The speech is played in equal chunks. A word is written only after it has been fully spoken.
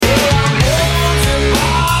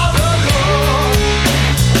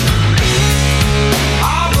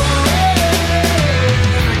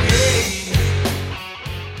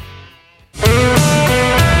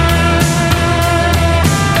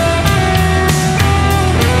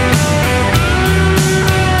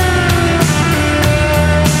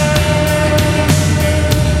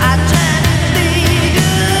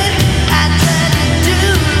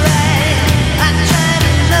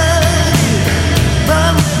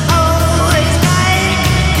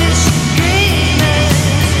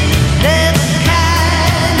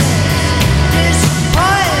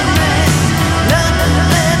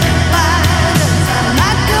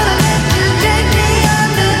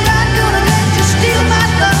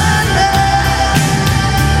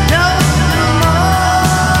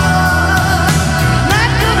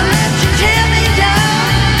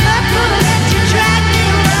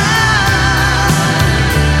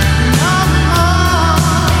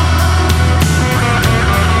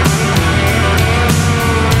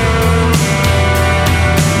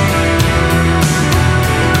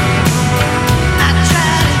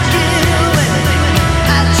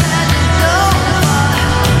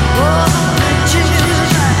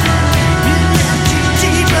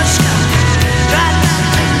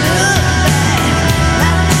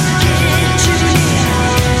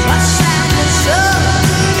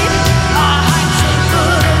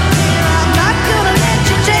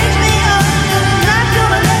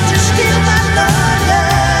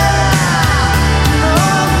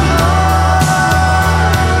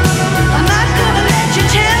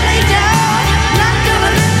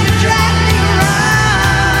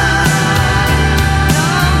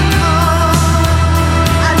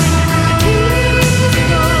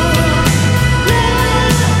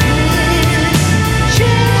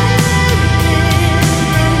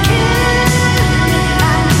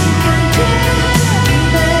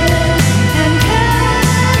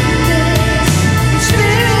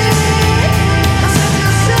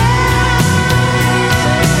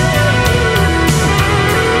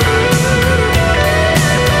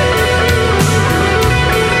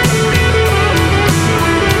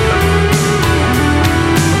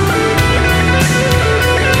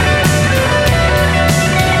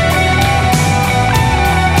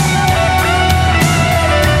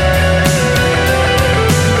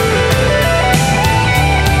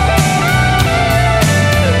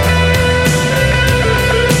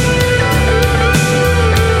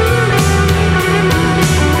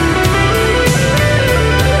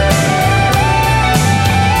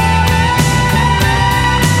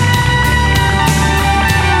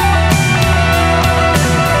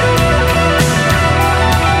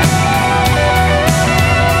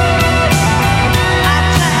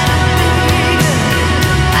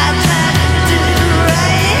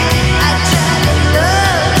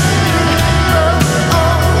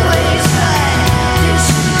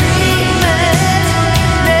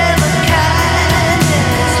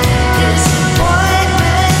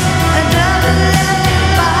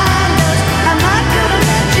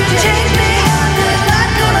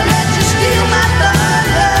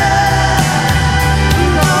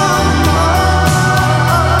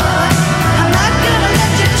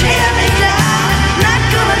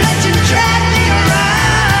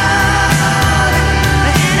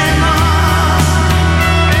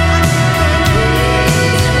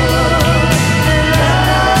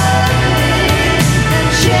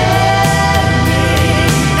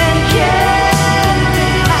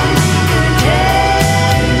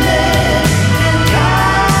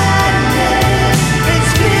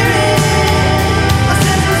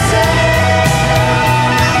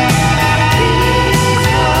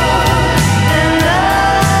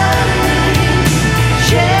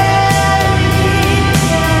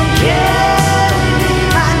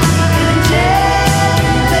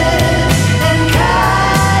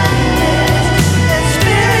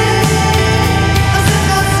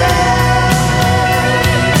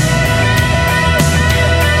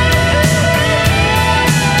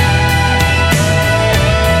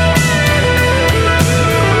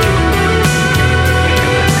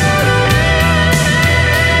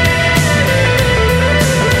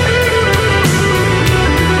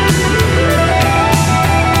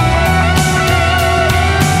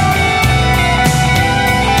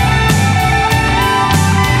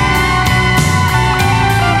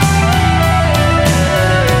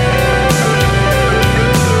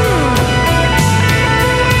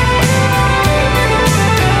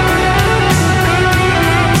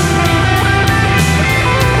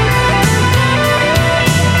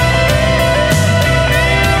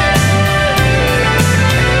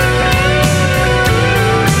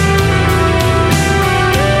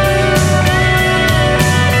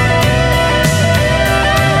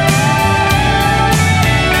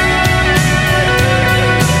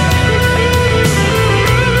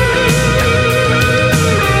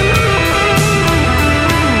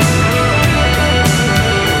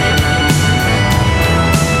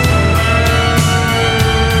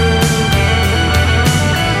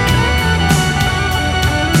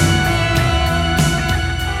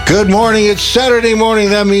Good morning. It's Saturday morning.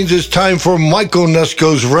 That means it's time for Mike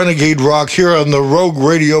Onesko's Renegade Rock here on the Rogue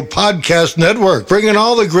Radio Podcast Network, bringing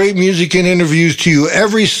all the great music and interviews to you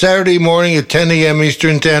every Saturday morning at 10 a.m.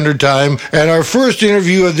 Eastern Standard Time. And our first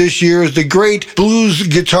interview of this year is the great blues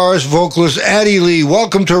guitarist, vocalist, Addie Lee.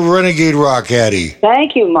 Welcome to Renegade Rock, Addie.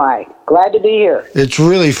 Thank you, Mike. Glad to be here. It's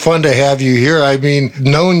really fun to have you here. I mean,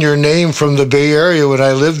 known your name from the Bay Area when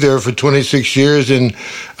I lived there for 26 years, and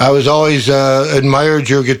I was always admired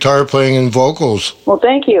your guitar playing and vocals. Well,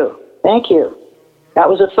 thank you. Thank you. That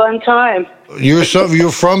was a fun time. You're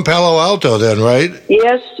from Palo Alto then, right?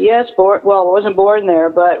 Yes. Well, I wasn't born there,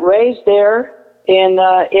 but raised there in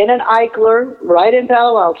an Eichler, right in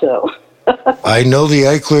Palo Alto. I know the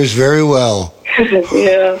Eichlers very well.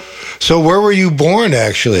 Yeah. So where were you born,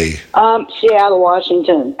 actually? Seattle,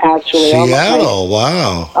 Washington, actually. Seattle,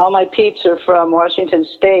 wow. All my peeps are from Washington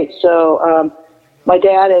State, so my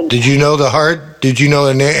dad and... Did you know the Heart? Did you know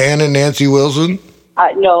Ann and Nancy Wilson?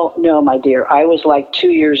 No, my dear. I was like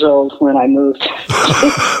 2 years old when I moved.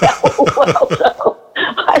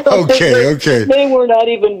 Okay. They were not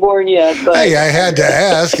even born yet. But, hey, I had to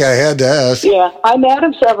ask. Yeah, I met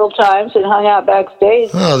him several times and hung out backstage.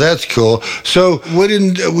 Oh, that's cool. So, when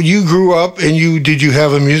you grew up, and did you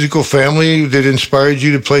have a musical family that inspired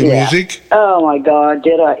you to play music? Oh my God,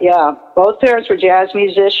 did I? Yeah, both parents were jazz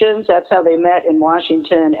musicians. That's how they met in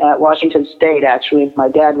Washington at Washington State. Actually, my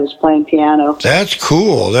dad was playing piano. That's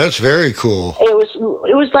cool. That's very cool. It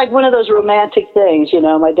was like one of those romantic things, you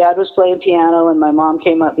know. My dad was playing piano, and my mom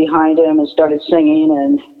came up behind him and started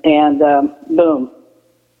singing, and boom,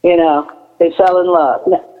 you know, they fell in love.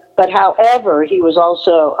 But however, he was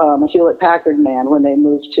also a Hewlett-Packard man when they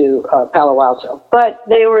moved to Palo Alto. But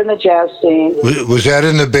they were in the jazz scene. Was that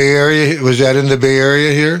in the Bay Area? Was that in the Bay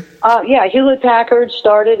Area here? Yeah, Hewlett-Packard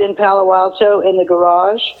started in Palo Alto in the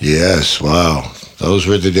garage. Yes, wow. Those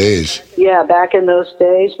were the days. Yeah, back in the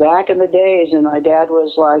days, and my dad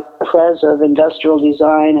was like the pres of industrial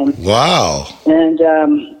design. And wow. And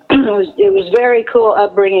it was very cool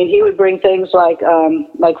upbringing. He would bring things like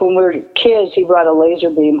when we were kids, he brought a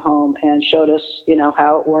laser beam home and showed us, you know,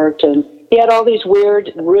 how it worked. And he had all these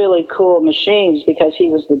weird, really cool machines because he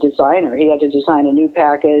was the designer. He had to design a new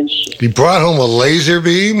package. He brought home a laser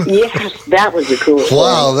beam? Yes, that was the coolest thing.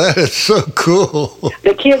 Wow, that is so cool.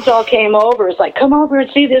 The kids all came over. It's like, come over and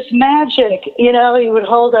see this magic. You know, he would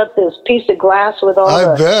hold up this piece of glass with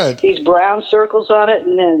all these brown circles on it,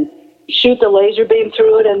 and then shoot the laser beam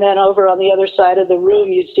through it, and then over on the other side of the room,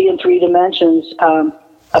 you'd see in 3 dimensions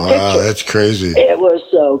a picture. Wow, that's crazy. It was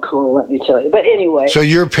so cool, let me tell you. But anyway. So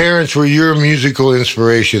your parents were your musical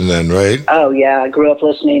inspiration then, right? Oh, yeah. I grew up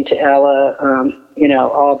listening to Ella, you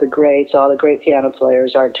know, all the great piano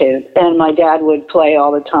players, Art Tatum. And my dad would play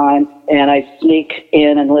all the time, and I'd sneak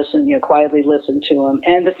in and listen, you know, quietly listen to him.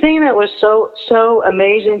 And the thing that was so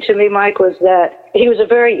amazing to me, Mike, was that he was a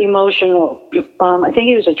very emotional, I think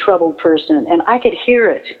he was a troubled person, and I could hear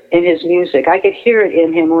it in his music. I could hear it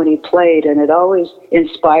in him when he played, and it always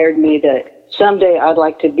inspired me that someday I'd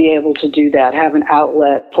like to be able to do that, have an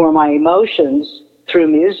outlet for my emotions through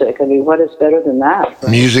music. I mean, what is better than that?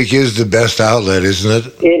 Right? Music is the best outlet, isn't it?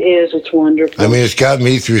 It is. It's wonderful. I mean, it's got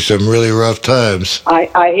me through some really rough times.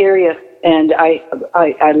 I hear you. And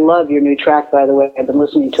I love your new track, by the way. I've been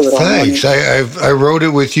listening to it all morning. Thanks. I wrote it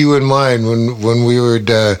with you in mind when we were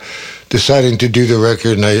deciding to do the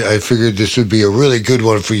record, and I figured this would be a really good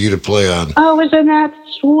one for you to play on. Oh, isn't that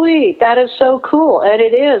sweet? That is so cool. And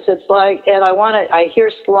it is. It's like, and I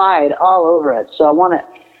hear slide all over it. So I want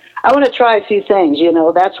to try a few things, you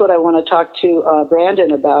know. That's what I want to talk to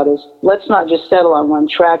Brandon about is let's not just settle on one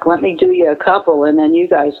track. Let me do you a couple, and then you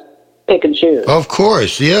guys pick and choose. Of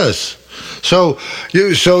course, yes. So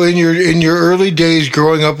in your early days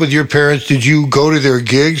growing up with your parents, did you go to their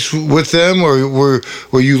gigs with them, or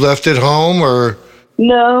were you left at home, or?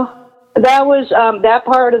 No. That was that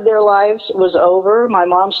part of their lives was over. My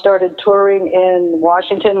mom started touring in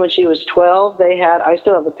Washington when she was 12. I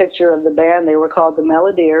still have a picture of the band. They were called the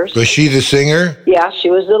Melodiers. Was she the singer? Yeah, she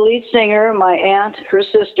was the lead singer. My aunt, her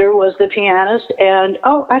sister, was the pianist. And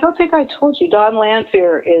I don't think I told you, Don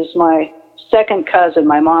Lanphier is my second cousin,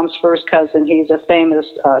 my mom's first cousin. He's a famous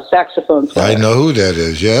saxophone player. I know who that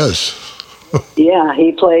is. Yes. Yeah,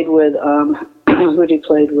 he played with. Who did he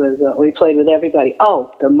play with? He played with everybody.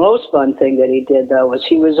 Oh, the most fun thing that he did, though, was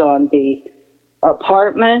he was on the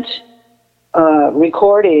Apartment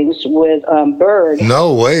recordings with Bird.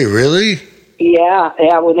 No way, really?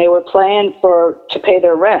 Yeah, when they were playing to pay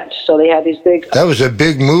their rent. So they had these big... That was a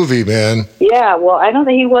big movie, man. Yeah, well, I don't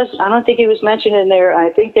think he was mentioned in there.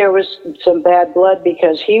 I think there was some bad blood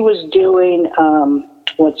because he was doing,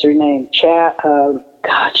 what's her name?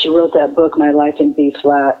 God, she wrote that book, My Life in B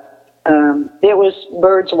Flat. It was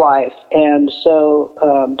Bird's wife, and so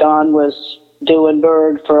Dawn was doing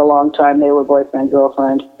Bird for a long time. They were boyfriend,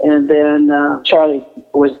 girlfriend, and then Charlie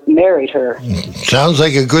married her. Sounds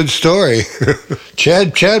like a good story.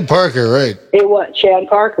 Chad Parker, right? It was Chan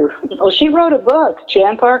Parker. Well, she wrote a book.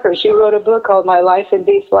 Chan Parker. She wrote a book called My Life in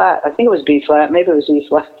B Flat. I think it was B Flat. Maybe it was E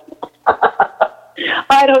Flat.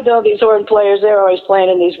 I don't know, these horn players, they're always playing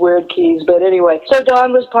in these weird keys. But anyway, so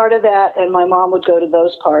Dawn was part of that, and my mom would go to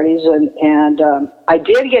those parties. And I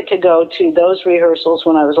did get to go to those rehearsals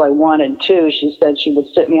when I was like 1 and 2. She said she would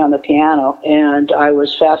sit me on the piano, and I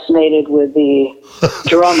was fascinated with the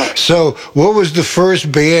drummer. So what was the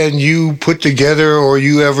first band you put together or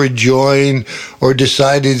you ever joined or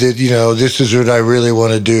decided that, this is what I really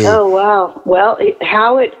want to do? Oh, wow. Well,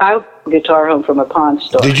 I guitar home from a pawn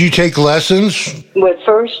store. Did you take lessons?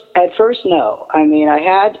 At first, no. I mean,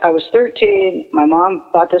 I was 13. My mom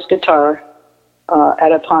bought this guitar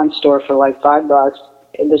at a pawn store for like $5.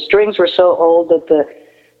 The strings were so old that the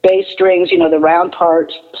bass strings, the round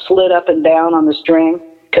parts slid up and down on the string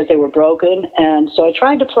because they were broken. And so I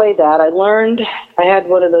tried to play that. I had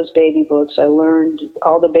one of those baby books. I learned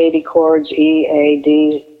all the baby chords, E, A,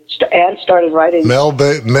 D, and started writing. Mel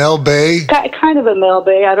Bay? Kind of a Mel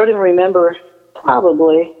Bay. I don't even remember,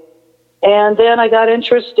 probably. And then I got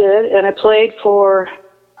interested, and I played for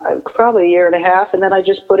probably a year and a half, and then I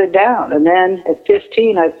just put it down. And then at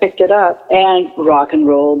 15, I picked it up, and rock and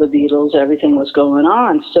roll, the Beatles, everything was going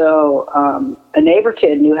on. So a neighbor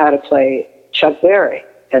kid knew how to play Chuck Berry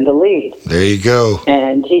and the lead. There you go.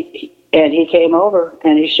 And he came over,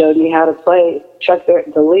 and he showed me how to play Chuck Berry,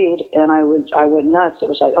 the lead, and I went nuts. It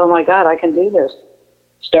was like, oh my God, I can do this.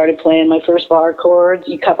 Started playing my first bar chords.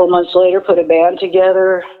 A couple months later, put a band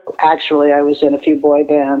together. Actually, I was in a few boy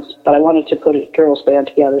bands, but I wanted to put a girls band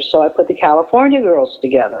together. So I put the California Girls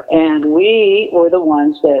together. And we were the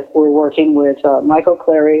ones that were working with Michael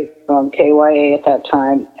Clary from KYA at that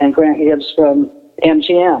time and Grant Gibbs from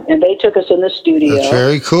MGM. And they took us in the studio. That's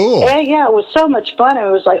very cool. And yeah, it was so much fun.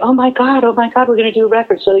 It was like, oh my God, we're going to do a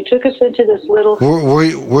record. So they took us into this little...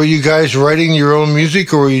 Were you guys writing your own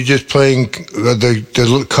music, or were you just playing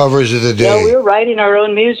the covers of the day? No, we were writing our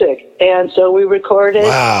own music. And so we recorded...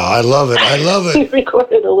 Wow, I love it. We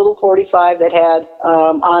recorded a little 45 that had,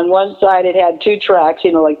 on one side it had 2 tracks,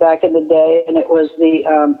 like back in the day, and it was the...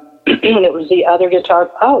 it was the other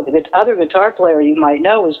guitar. Oh, the other guitar player you might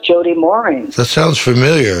know was Jody Mooring. That sounds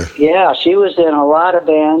familiar. Yeah, she was in a lot of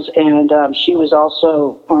bands, and she was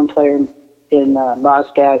also horn player in Boz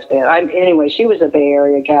Scaggs' band. Anyway, she was a Bay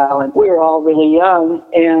Area gal, and we were all really young,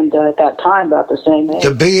 and at that time, about the same age.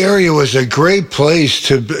 The Bay Area was a great place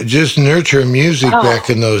to just nurture music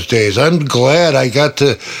back in those days. I'm glad I got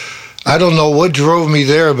to... I don't know what drove me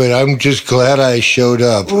there, but I'm just glad I showed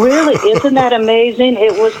up. Really? Isn't that amazing?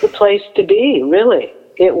 It was the place to be, really.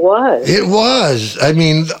 It was. It was. I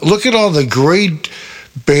mean, look at all the great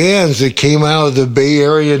bands that came out of the Bay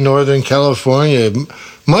Area, Northern California.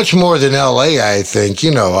 Much more than L.A., I think.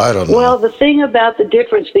 I don't know. Well, the thing about the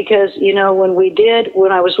difference, because, when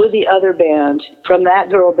I was with the other band, from that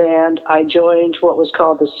girl band, I joined what was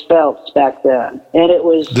called the Svelts back then. And it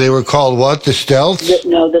was... They were called what? The Stelts?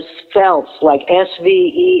 The Svelts, like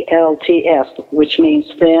Svelts, which means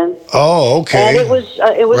thin. Oh, okay. And it was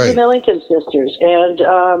right. The Millington Sisters.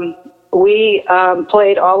 And we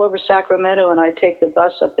played all over Sacramento, and I'd take the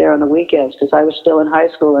bus up there on the weekends because I was still in high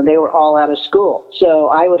school, and they were all out of school. So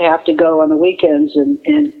I would have to go on the weekends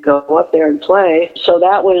and go up there and play. So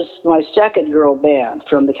that was my second girl band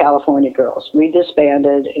from the California Girls. We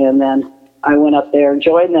disbanded, and then I went up there and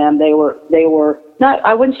joined them. They were not,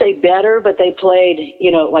 I wouldn't say better, but they played,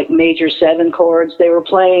 like major 7 chords. They were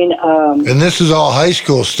playing... and this is all high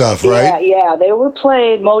school stuff, right? Yeah. They were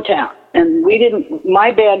playing Motown. And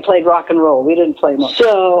my band played rock and roll. We didn't play much.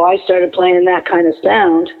 So I started playing that kind of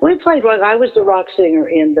sound. We played rock. I was the rock singer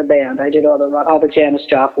in the band. I did all the Janis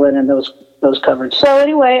Joplin and those covers. So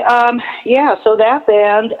anyway, so that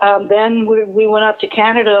band, then we went up to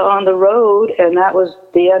Canada on the road, and that was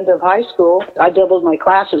the end of high school. I doubled my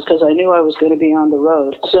classes because I knew I was going to be on the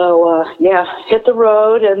road. So, hit the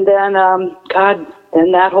road, and then,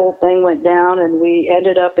 and that whole thing went down, and we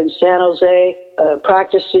ended up in San Jose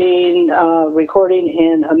practicing, recording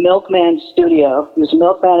in a milkman studio. He was a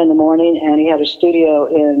milkman in the morning, and he had a studio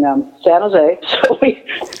in San Jose. So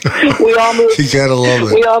we all moved. You gotta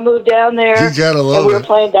love it. We all moved down there. You gotta love it. And we were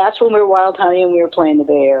playing. That's when we were Wild Honey, and we were playing the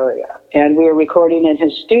Bay Area. And we were recording in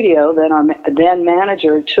his studio. Then our then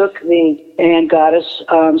manager took and got us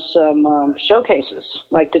some showcases,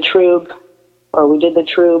 like the Troob. Or we did the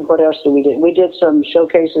Troob. What else did we do? We did some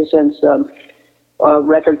showcases and some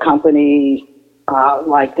record company,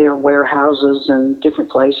 like their warehouses and different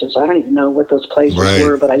places. I don't even know what those places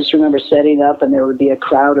were, but I just remember setting up and there would be a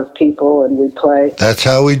crowd of people and we'd play. That's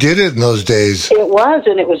how we did it in those days. It was,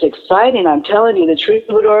 and it was exciting. I'm telling you, the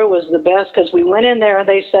Troubadour was the best because we went in there and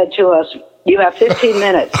they said to us, "You have 15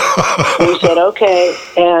 minutes." We said, "Okay,"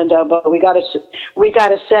 and but we got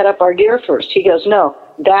to set up our gear first. He goes, "No,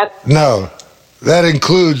 that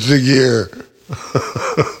includes the gear."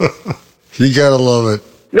 You gotta love it.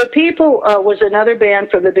 The People was another band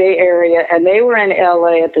from the Bay Area, and they were in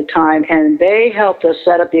L.A. at the time, and they helped us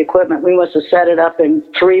set up the equipment. We must have set it up in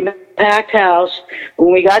 3 packed house.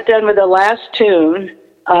 When we got done with the last tune,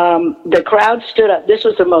 the crowd stood up. This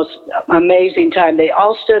was the most amazing time. They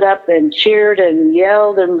all stood up and cheered and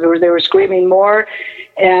yelled, and they were screaming more.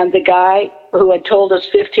 And the guy who had told us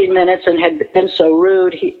 15 minutes and had been so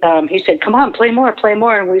rude, he said, "Come on, play more."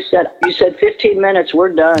 And we said, "You said 15 minutes, we're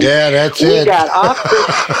done." Yeah, that's it. We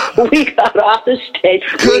got off the stage.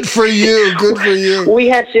 Good for you. We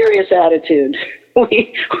had serious attitude.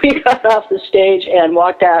 We got off the stage and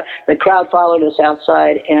walked out. The crowd followed us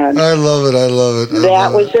outside, and I love it.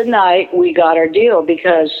 That was the night we got our deal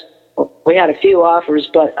because we had a few offers,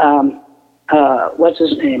 but what's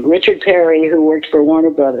his name? Richard Perry, who worked for Warner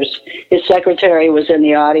Brothers. His secretary was in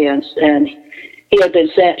the audience, and she had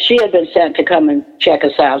been sent to come and check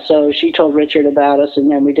us out. So she told Richard about us,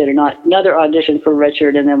 and then we did another audition for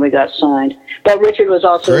Richard, and then we got signed. But Richard was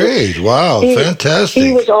also great. Wow, fantastic.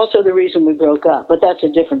 He was also the reason we broke up, but that's a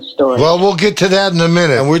different story. Well, we'll get to that in a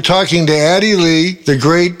minute. And we're talking to Addie Lee, the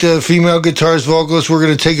great female guitarist vocalist. We're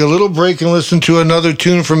going to take a little break and listen to another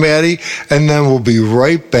tune from Addie, and then we'll be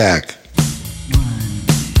right back.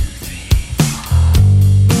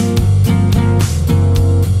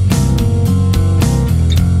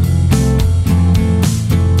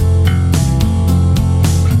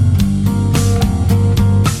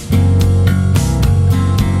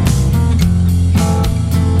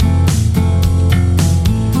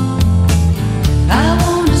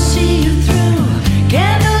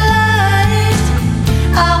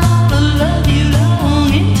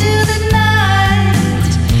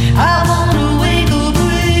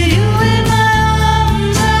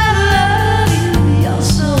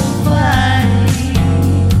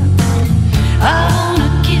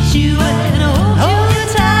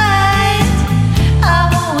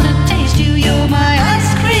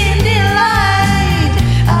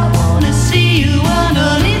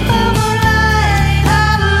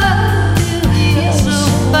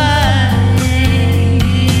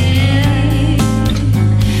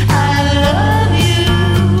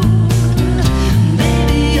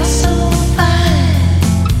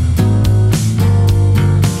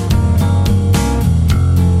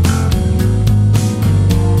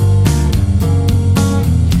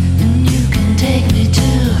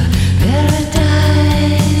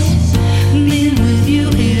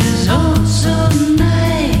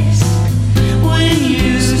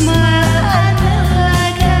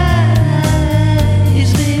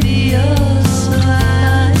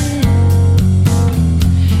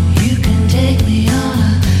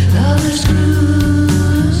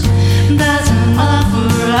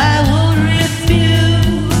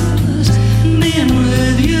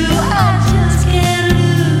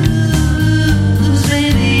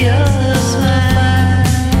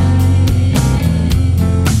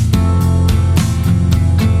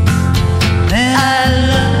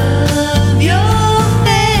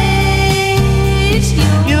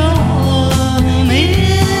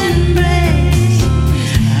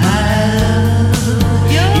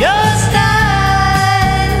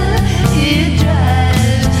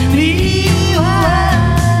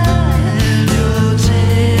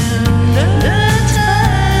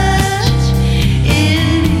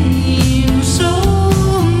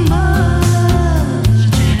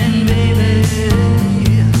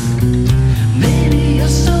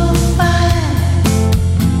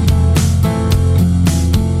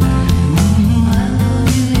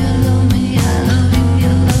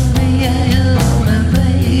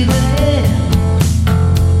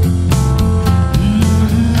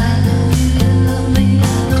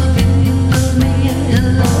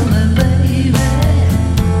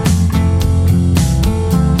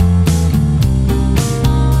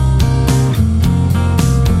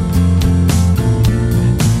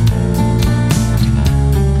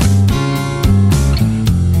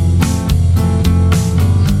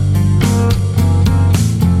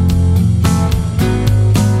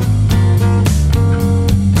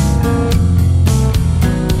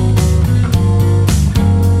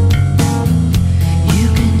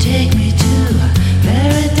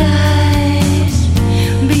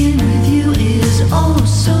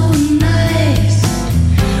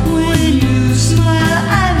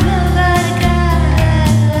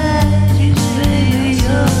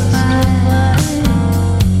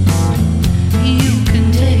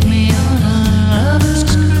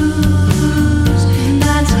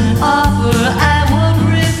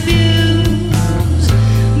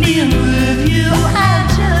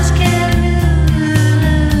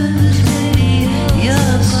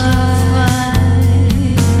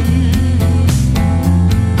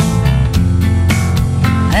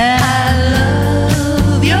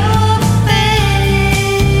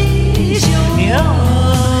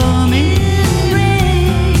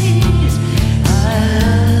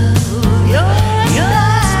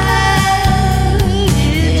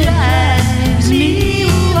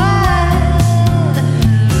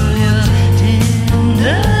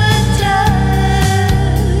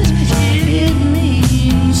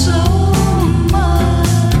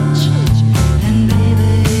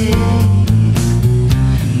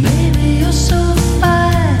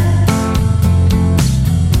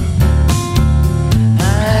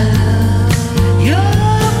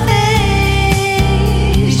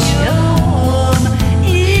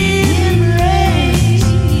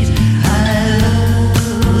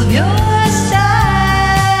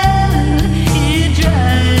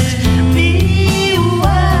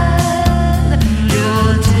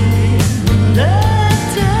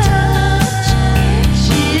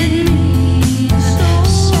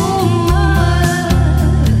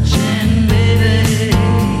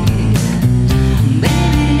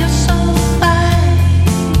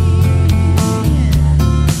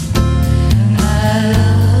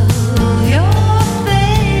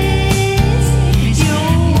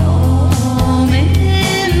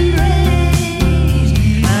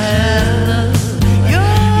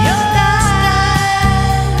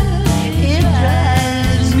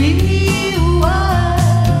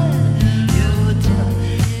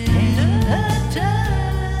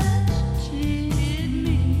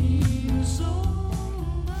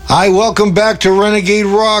 Hi, welcome back to Renegade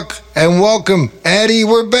Rock, and welcome, Addie.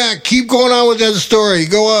 We're back. Keep going on with that story.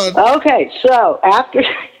 Go on. Okay, so after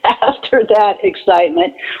that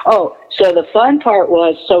excitement, so the fun part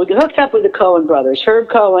was, so we hooked up with the Cohen brothers. Herb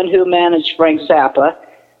Cohen, who managed Frank Zappa.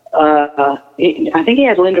 I think he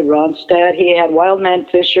had Linda Ronstadt. He had Wildman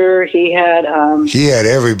Fisher. He had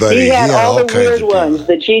everybody. He had all the weird ones.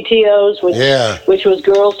 The GTOs, which was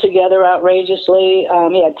Girls Together Outrageously.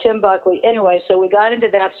 He had Tim Buckley. Anyway, so we got into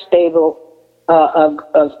that stable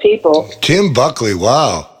of people. Tim Buckley,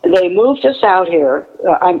 wow. They moved us out here.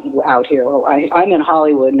 I'm out here. Well, I'm in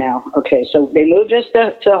Hollywood now. Okay, so they moved us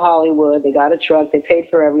to Hollywood. They got a truck. They paid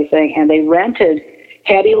for everything, and they rented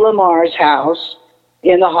Hedy Lamar's house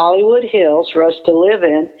in the Hollywood Hills for us to live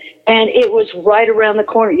in, and it was right around the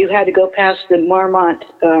corner. You had to go past the Marmont.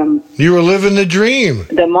 You were living the dream.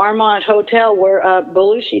 The Marmont Hotel where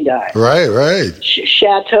Belushi died. Right.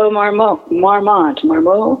 Chateau Marmont.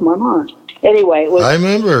 Anyway, I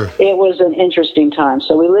remember. It was an interesting time.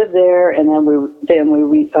 So we lived there, and then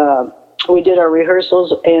we did our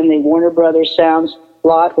rehearsals in the Warner Brothers Sounds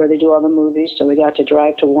lot where they do all the movies. So we got to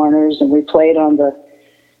drive to Warner's, and we played on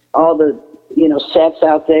all the sets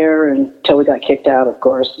out there until we got kicked out, of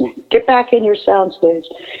course. Get back in your soundstage.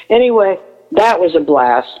 Anyway, that was a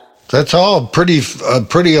blast. That's all pretty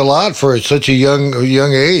a lot for such a young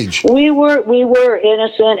age. We were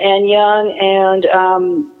innocent and young, and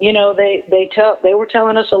they were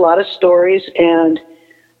telling us a lot of stories, and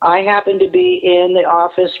I happened to be in the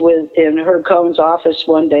office in Herb Cohen's office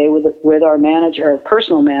one day with our manager, our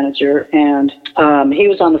personal manager, and he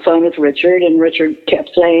was on the phone with Richard, and Richard kept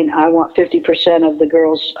saying, "I want 50% of the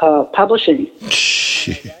girls' publishing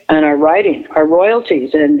and our writing, our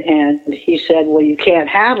royalties," and he said, "Well, you can't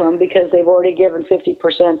have them because they've already given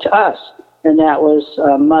 50% to us," and that was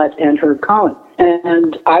Mutt and Herb Cohen.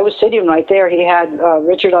 And I was sitting right there. He had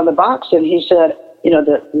Richard on the box, and he said,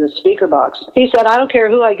 the speaker box. He said, "I don't care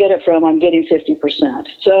who I get it from, I'm getting 50%.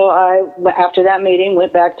 So I, after that meeting,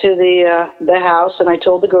 went back to the house, and I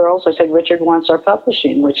told the girls, I said, "Richard wants our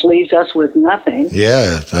publishing," which leaves us with nothing.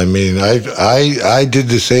 Yeah, I mean, I did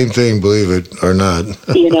the same thing, believe it or not.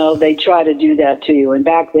 They try to do that to you, and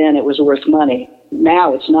back then it was worth money.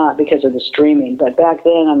 Now it's not because of the streaming, but back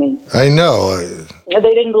then, I know. They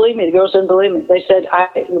didn't believe me. The girls didn't believe me. They said,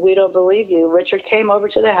 "We don't believe you." Richard came over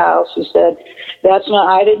to the house. He said,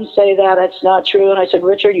 I didn't say that. That's not true." And I said,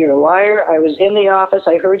 "Richard, you're a liar. I was in the office.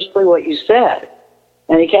 I heard what you said."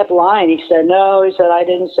 And he kept lying. He said, "No," he said, "I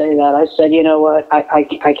didn't say that." I said, "You know what?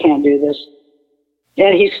 I can't do this."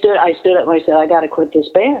 And I stood up and I said, "I got to quit this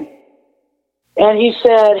band." And he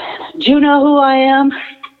said, "Do you know who I am?"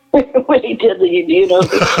 When he did you know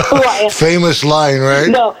who I am? Famous line, right?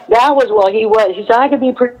 No, that was, he said, "I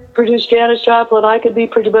could produce Janis Joplin, I could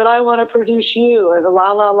but I want to produce you," and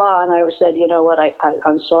la, la, la. And I said, "You know what,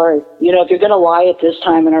 I'm sorry. If you're going to lie at this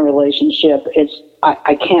time in our relationship,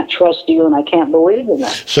 I can't trust you, and I can't believe in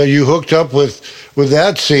that." So you hooked up with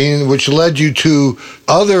that scene, which led you to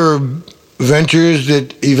other ventures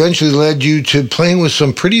that eventually led you to playing with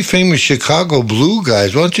some pretty famous Chicago blue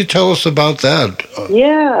guys. Why don't you tell us about that?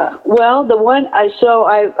 Yeah, well,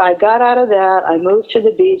 I got out of that. I moved to the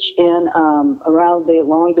beach in around the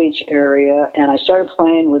Long Beach area, and I started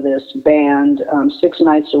playing with this band 6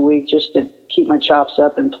 nights a week just to keep my chops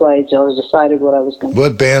up and play till I decided what I was going to do.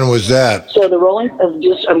 What band was that? So I'm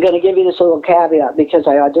going to give you this little caveat because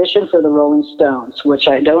I auditioned for the Rolling Stones, which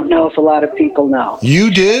I don't know if a lot of people know. You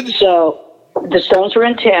did? So the Stones were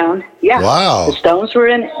in town. Yeah. Wow. The Stones were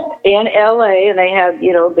in L.A., and they had,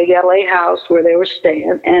 a big L.A. house where they were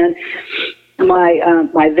staying. And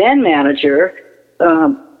my then manager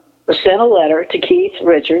sent a letter to Keith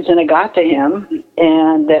Richards, and it got to him,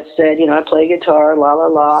 and that said, I play guitar, la, la,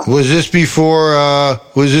 la. Was this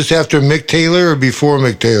after Mick Taylor or before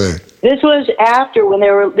Mick Taylor? This was after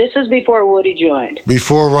this is before Woody joined.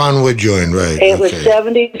 Before Ron Wood joined, right. It was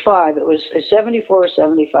 75. It was 74 or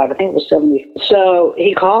 75. I think it was 70. So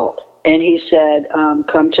he called, and he said,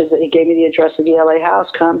 he gave me the address of the LA house,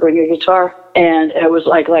 come, bring your guitar. And it was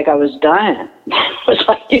like I was dying. It was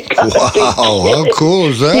like, you gotta be kidding. How cool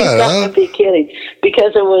is that, You gotta be kidding.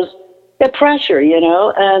 Because it was the pressure,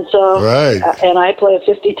 and so, right. And I play a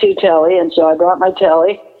 52 telly, and so I brought my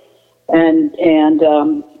telly, and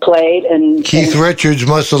played. And Keith Richards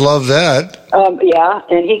must have loved that. Yeah,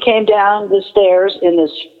 and he came down the stairs in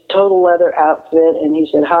this total leather outfit, and he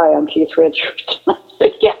said, "Hi, I'm Keith Richards." I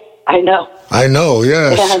said, "Yeah, I know." I know,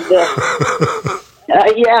 yes.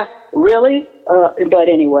 And, yeah, really? But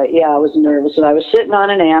anyway, yeah, I was nervous, and I was sitting on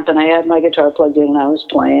an amp, and I had my guitar plugged in, and I was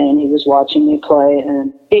playing, and he was watching me play,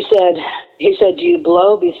 and he said, "Do you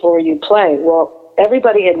blow before you play?" Well,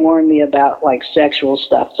 everybody had warned me about like sexual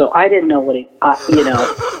stuff, so I didn't know what it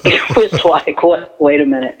was like. Wait a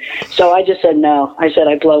minute. So I just said no. I said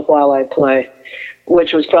I blow while I play,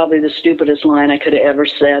 which was probably the stupidest line I could have ever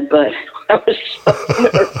said, but I was so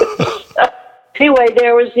nervous. Anyway,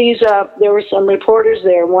 there were some reporters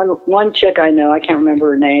there. One chick I know, I can't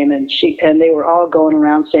remember her name, and they were all going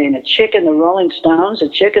around saying a chick in the Rolling Stones,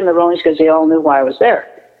 because they all knew why I was there.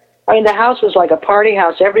 I mean, the house was like a party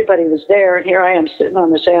house. Everybody was there, and here I am sitting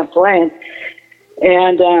on this airplane.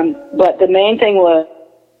 And but the main thing was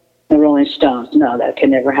the Rolling Stones. No, that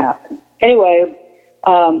can never happen. Anyway,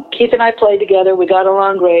 Keith and I played together. We got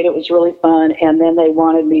along great. It was really fun. And then they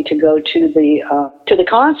wanted me to go to the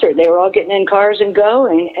concert. They were all getting in cars and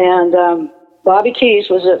going. And Bobby Keys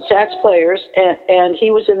was a sax player, and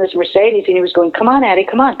he was in this Mercedes, and he was going, "Come on, Addie,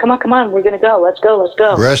 come on. We're going to go. Let's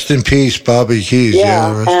go. Rest in peace, Bobby Keys.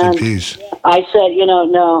 Yeah, rest in peace. I said,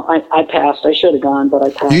 no, I passed. I should have gone, but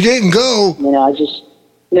I passed. You didn't go? I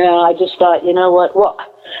just thought, you know what? Well,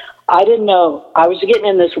 I didn't know. I was getting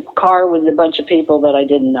in this car with a bunch of people that I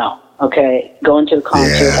didn't know, okay, going to the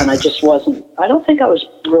concert, and I just wasn't, I don't think I was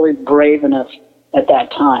really brave enough at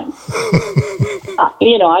that time.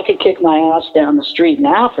 I could kick my ass down the street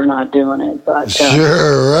now for not doing it, but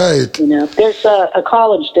sure, right. There's a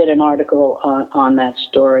college did an article on that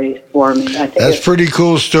story for me. I think that's a pretty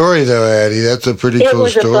cool story, though, Addie. That's a pretty cool story. It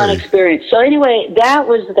was a fun experience. So anyway, that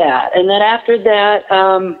was that, and then after that,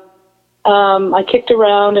 I kicked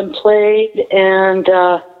around and played, and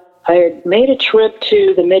I had made a trip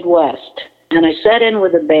to the Midwest, and I sat in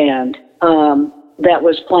with a band that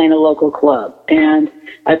was playing a local club, and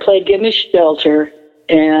I played "Give Me Shelter,"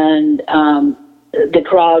 and the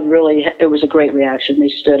crowd it was a great reaction. They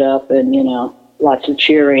stood up, and lots of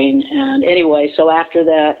cheering. And anyway, so after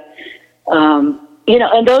that,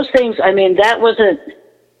 and those things, I mean, that wasn't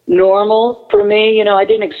normal for me. I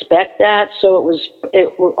didn't expect that. So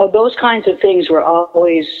those kinds of things were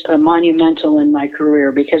always monumental in my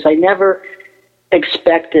career, because I never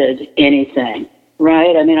expected anything.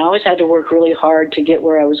 Right? I mean, I always had to work really hard to get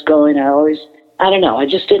where I was going. I don't know, I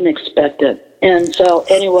just didn't expect it. And so,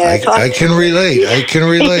 anyway, I can relate. I can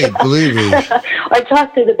relate, believe me. I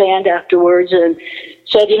talked to the band afterwards and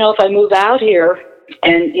said, if I move out here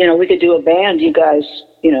and, we could do a band, you guys,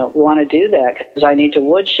 want to do that, because I need to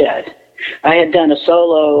woodshed. I had done a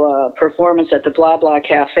solo performance at the Blah Blah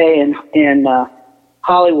Cafe in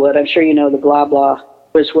Hollywood. I'm sure you know the Blah Blah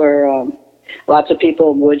was where... lots of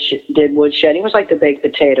people did woodshedding. It was like the baked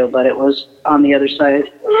potato, but it was on the other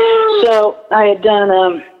side. So I had done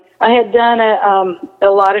a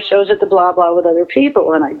lot of shows at the Blah Blah with other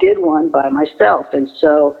people, and I did one by myself. And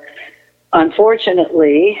so,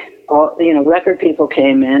 unfortunately, record people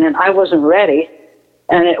came in, and I wasn't ready.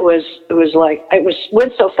 And it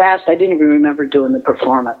went so fast I didn't even remember doing the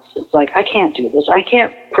performance. It's like, I can't do this. I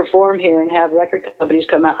can't perform here and have record companies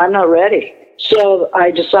come out. I'm not ready. So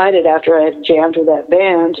I decided, after I had jammed with that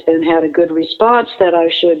band and had a good response, that I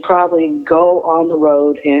should probably go on the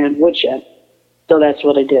road and woodshed. So that's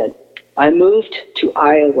what I did. I moved to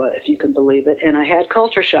Iowa, if you can believe it, and I had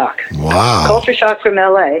culture shock. Wow. Culture shock from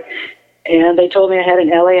L.A., and they told me I had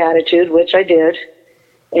an L.A. attitude, which I did,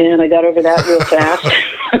 and I got over that real fast.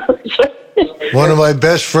 One of my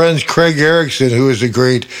best friends, Craig Erickson, who is a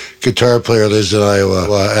great guitar player, lives in Iowa.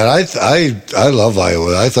 And I love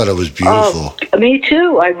Iowa. I thought it was beautiful. Oh, me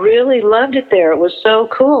too. I really loved it there. It was so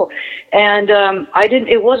cool. And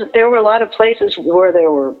there were a lot of places where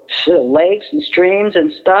there were lakes and streams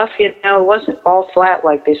and stuff. It wasn't all flat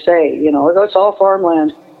like they say. It's all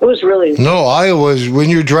farmland. It was really... No, Iowa's, when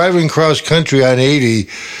you're driving cross country on 80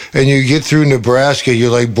 and you get through Nebraska, you're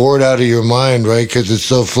like bored out of your mind, right? Because it's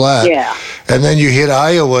so flat. Yeah. And then you hit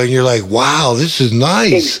Iowa and you're like, wow, this is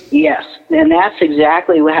nice. Yes. And that's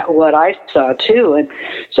exactly what I saw too. And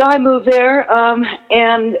so I moved there,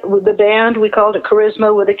 and with the band, we called it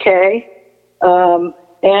Charisma with a K.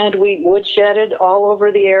 And we woodshedded all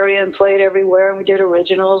over the area and played everywhere. And we did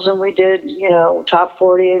originals, and we did, top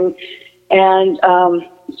 40. And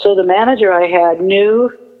so the manager I had knew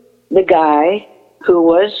the guy who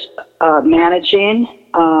was managing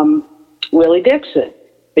Willie Dixon.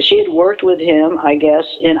 But she had worked with him, I guess,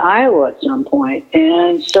 in Iowa at some point.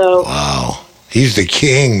 And so... Wow. He's the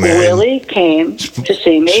king, man. Willie came to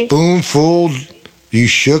see me. Spoonful, You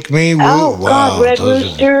Shook Me. Oh, wow. God, Red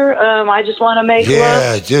Rooster, I Just Want to Make Love.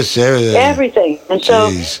 Yeah, just everything. Everything. And so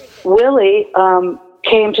Willie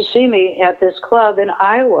came to see me at this club in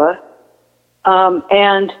Iowa,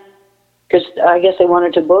 and because I guess they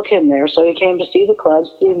wanted to book him there, so he came to see the club,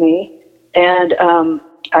 see me, and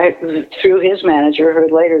I, through his manager,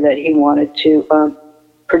 heard later that he wanted to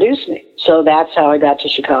produce me. So that's how I got to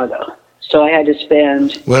Chicago. So I had to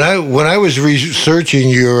spend... When I was researching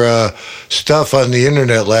your stuff on the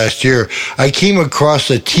internet last year, I came across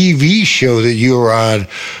a TV show that you were on,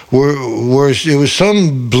 where it was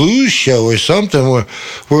some blues show or something.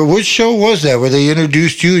 Where which show was that? Where they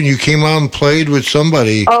introduced you and you came on and played with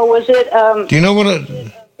somebody? Oh, was it? Do you know what?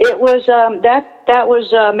 It was that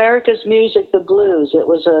was America's Music, the Blues. It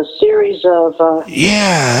was a series of.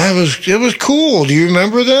 Yeah, it was cool. Do you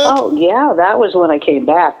remember that? Oh yeah, that was when I came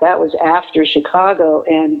back. That was after Chicago,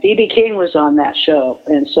 and B.B. King was on that show,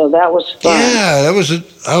 and so that was fun. Yeah,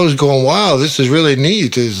 I was going, wow, this is really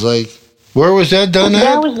neat. It's like, where was that done at?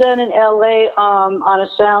 That was done in L.A. On a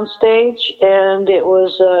sound stage, and it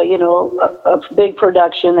was a big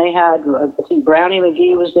production. They had I think Brownie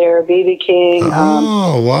McGee was there, B.B. King.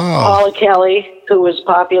 Oh wow! Paula Kelly, who was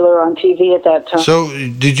popular on TV at that time. So,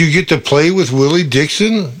 did you get to play with Willie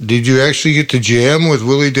Dixon? Did you actually get to jam with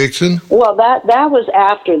Willie Dixon? Well, that was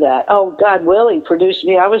after that. Oh God, Willie produced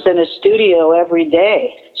me. I was in a studio every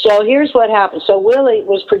day. So here's what happened. So Willie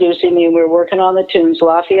was producing me, and we were working on the tunes.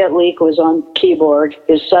 Lafayette Leak was on keyboard.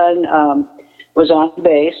 His son was on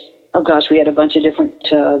bass. Oh gosh, we had a bunch of different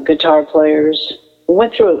guitar players. We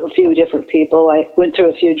went through a few different people. I went through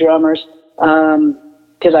a few drummers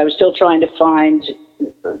because I was still trying to find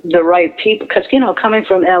the right people. Because, coming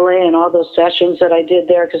from L.A. and all those sessions that I did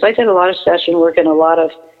there, because I did a lot of session work and a lot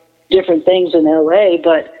of different things in L.A.,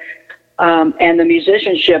 but... and the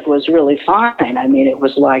musicianship was really fine. I mean, it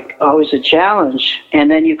was like always a challenge.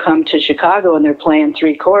 And then you come to Chicago and they're playing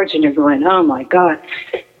 3 chords and you're going, oh my God.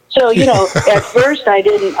 So, at first I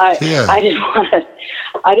didn't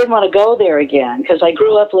want to go there again because I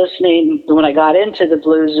grew up listening when I got into the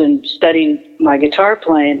blues and studying my guitar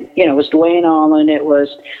playing. It was Duane Allman, it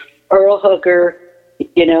was Earl Hooker.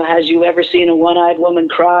 Has you ever seen a one-eyed woman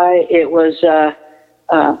cry? It was,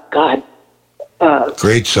 God.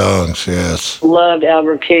 Great songs, yes. Loved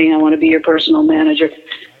Albert King. I Want to Be Your Personal Manager.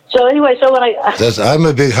 So anyway, I'm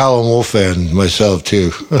a big Howlin' Wolf fan myself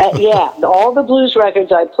too. Yeah, all the blues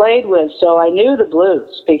records I played with, so I knew the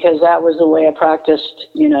blues because that was the way I practiced,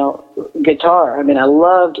 guitar. I mean, I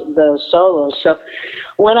loved those solos. So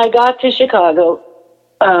when I got to Chicago,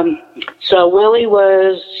 so Willie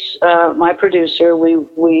was my producer. We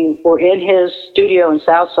were in his studio in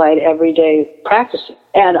Southside every day practicing.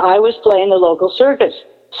 And I was playing the local circuits.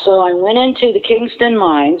 So I went into the Kingston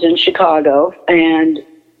Mines in Chicago, and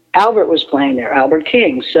Albert was playing there, Albert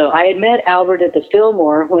King. So I had met Albert at the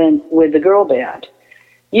Fillmore with the girl band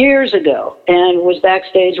years ago and was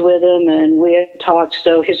backstage with him, and we had talked.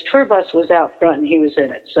 So his tour bus was out front, and he was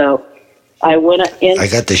in it. So I went in. I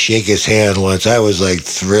got to shake his hand once. I was like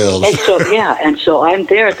thrilled. And so I'm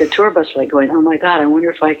there at the tour bus, like going, oh my God, I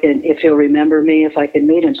wonder if he'll remember me, if I can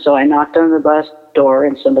meet him. So I knocked on the bus door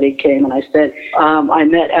and somebody came and I said, I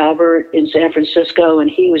met Albert in San Francisco and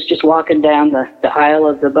he was just walking down the aisle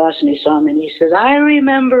of the bus and he saw me and he says, I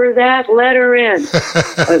remember that, let her in.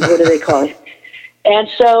 What do they call it? And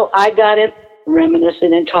so I got it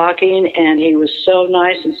reminiscing and talking and he was so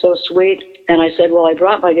nice and so sweet. And I said, well, I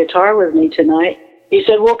brought my guitar with me tonight. He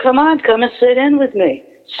said, well, come and sit in with me.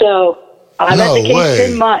 So I'm at the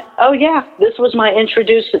Kingston Mine. Oh, yeah. This was my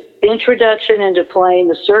introduction into playing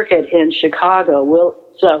the circuit in Chicago.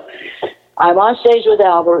 So I'm on stage with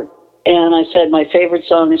Albert, and I said my favorite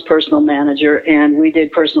song is Personal Manager, and we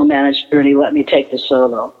did Personal Manager, and he let me take the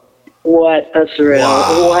solo. What a thrill.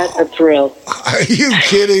 Wow. What a thrill. Are you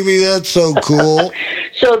kidding me? That's so cool.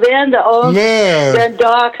 So then then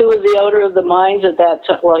Doc, who was the owner of the mines at that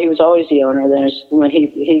time, well, he was always the owner then when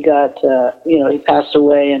he got, he passed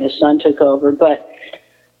away and his son took over. But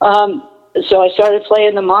so I started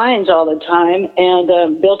playing the mines all the time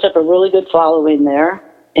and built up a really good following there.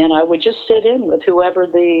 And I would just sit in with whoever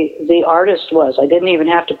the artist was. I didn't even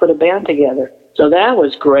have to put a band together. So that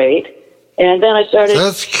was great. And then I started...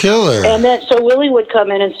 That's killer. And then, so Willie would come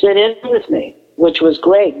in and sit in with me, which was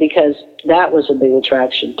great because that was a big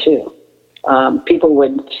attraction too. People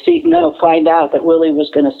would find out that Willie was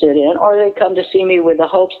going to sit in, or they'd come to see me with the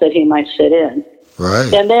hopes that he might sit in.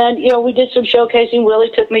 Right. And then, we did some showcasing. Willie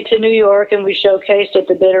took me to New York and we showcased at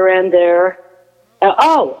the Bitter End there.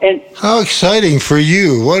 And how exciting for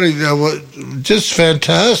you! What just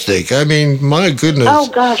fantastic! I mean, my goodness. Oh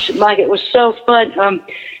gosh, Mike, it was so fun.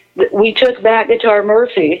 We took back Guitar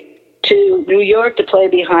Murphy to New York to play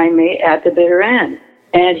behind me at the Bitter End.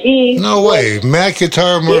 And he... No way. Mac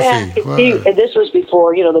Guitar Murphy. Yeah, Wow. this was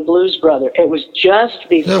before, the Blues Brother. It was just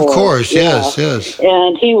before. Of course, yes.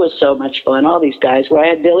 And he was so much fun, all these guys. Where I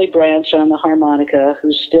had Billy Branch on the harmonica,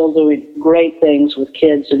 who's still doing great things with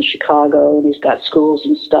kids in Chicago, and he's got schools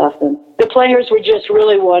and stuff. And the players were just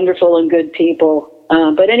really wonderful and good people.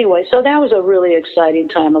 But anyway, so that was a really exciting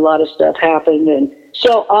time. A lot of stuff happened. And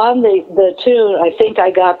so on the tune, I Think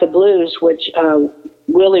I Got the Blues, which...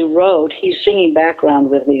 Willie wrote, he's singing background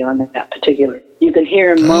with me on that particular. You can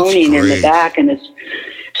hear him moaning in the back, and it's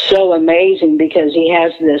so amazing because he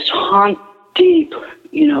has this deep,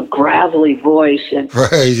 gravelly voice. And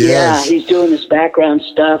yeah, he's doing this background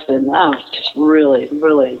stuff, and it's just really,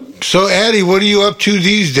 really. So, Addie, what are you up to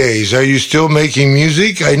these days? Are you still making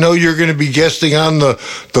music? I know you're going to be guesting on the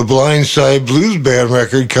Blindside Blues Band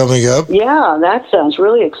record coming up. Yeah, that sounds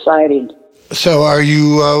really exciting. So are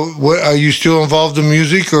you still involved in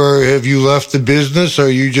music, or have you left the business? Or are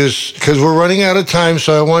you just, because we're running out of time,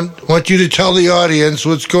 so I want you to tell the audience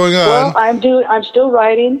what's going on. Well, I'm still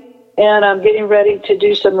writing, and I'm getting ready to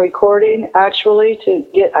do some recording, actually,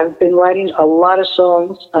 I've been writing a lot of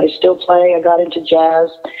songs. I still play. I got into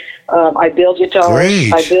jazz. I build guitars.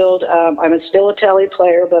 Great. I'm still a telly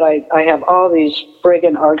player, but I have all these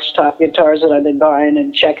friggin' archtop guitars that I've been buying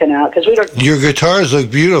and checking out. Because we don't. Your guitars look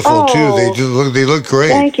beautiful too. They look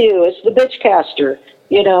great. Thank you. It's the Bitchcaster.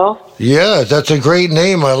 Yeah, that's a great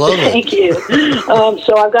name. I love it. Thank you.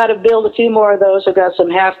 So I've got to build a few more of those. I've got some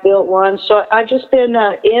half-built ones. So I've just been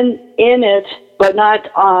in it, but not.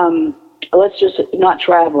 Not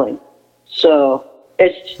traveling. So.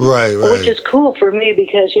 It's right. Which is cool for me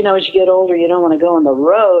because, as you get older, you don't want to go on the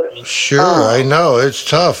road. Sure, I know. It's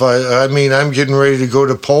tough. I mean, I'm getting ready to go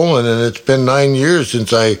to Poland, and it's been 9 years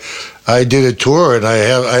since I did a tour, and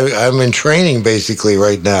I'm in training basically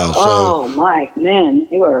right now. So. Oh, Mike, man,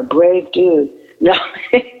 you are a brave dude. No,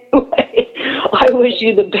 anyway, I wish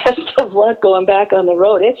you the best of luck going back on the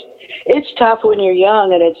road. It's tough when you're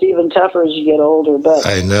young, and it's even tougher as you get older. But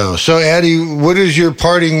I know. So, Addie, what is your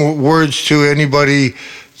parting words to anybody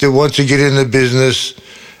that wants to get in the business,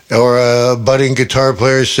 or a budding guitar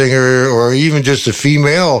player, singer, or even just a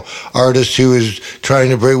female artist who is trying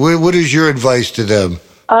to break? What is your advice to them?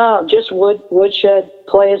 Just woodshed.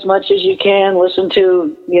 Play as much as you can. Listen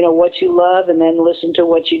to what you love, and then listen to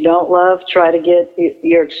what you don't love. Try to get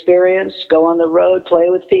your experience. Go on the road. Play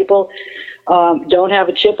with people. Don't have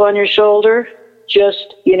a chip on your shoulder.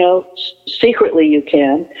 Just, secretly you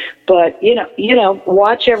can, but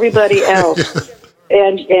watch everybody else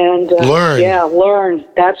and learn. Yeah, learn.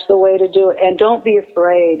 That's the way to do it. And don't be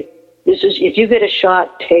afraid. If you get a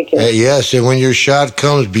shot, take it. Yes, and when your shot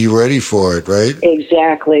comes, be ready for it, right?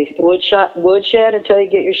 Exactly. Woodshed until you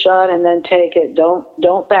get your shot, and then take it.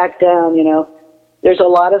 Don't back down. There's a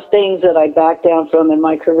lot of things that I backed down from in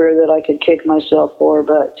my career that I could kick myself for,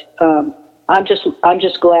 but I'm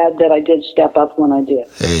just glad that I did step up when I did.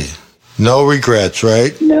 Hey, no regrets,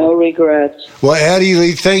 right? No regrets. Well, Addie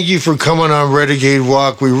Lee, thank you for coming on Renegade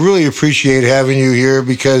Walk. We really appreciate having you here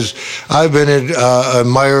because I've been an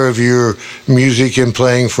admirer of your music and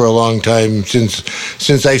playing for a long time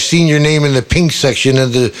since I've seen your name in the pink section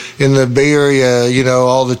in the Bay Area,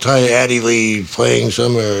 all the time. Addie Lee playing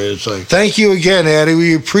somewhere. It's like, thank you again, Addie.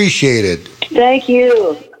 We appreciate it. Thank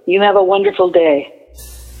you. You have a wonderful day.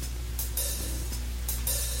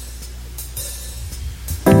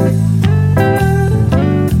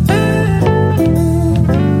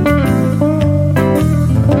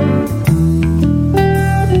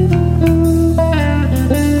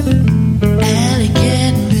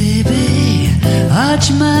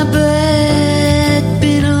 My back,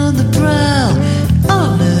 been on the prowl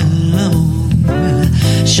all alone.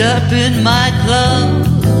 Sharpen my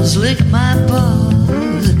claws, lick my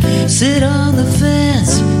paws, sit on the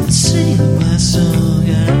fence and sing my song.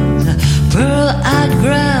 Pearl, I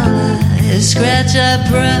growl, I scratch, I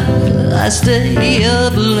prowl, I stay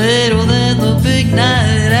up later than the big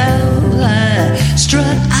night owl. I strut,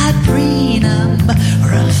 I preen, I'm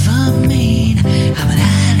rough, I'm mean, I'm an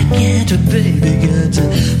alligator, baby, got to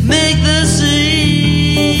make the scene.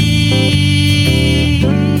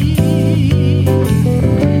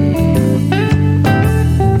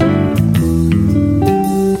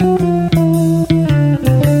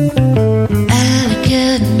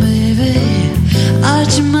 Alligator, baby,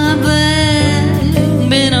 arching my back,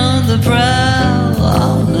 been on the prowl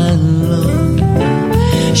all night long.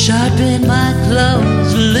 Sharpen my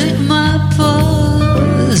claws, lick my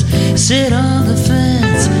paws, sit on the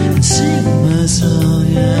fence and sing my song,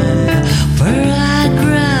 yeah. Purr, I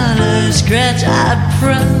growl, I scratch, I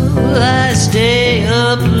prowl, I stay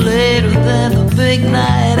up later than the big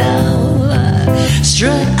night owl. I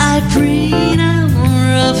strut-eyed preen, I'm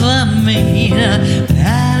rough, I mean,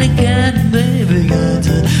 alley cat, baby, got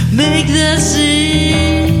to make the scene.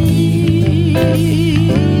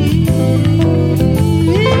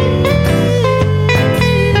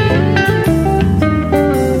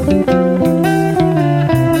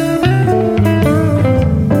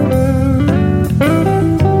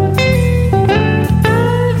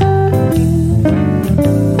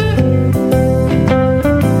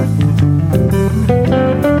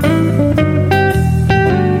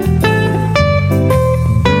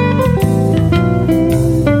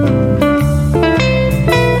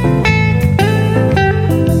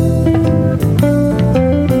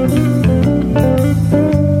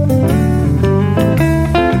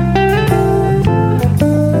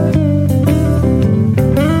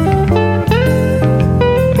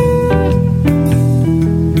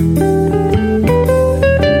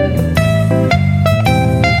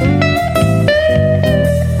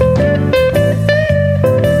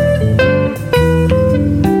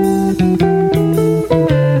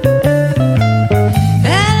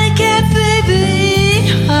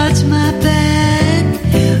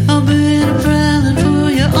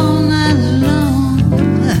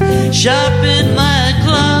 Sharpen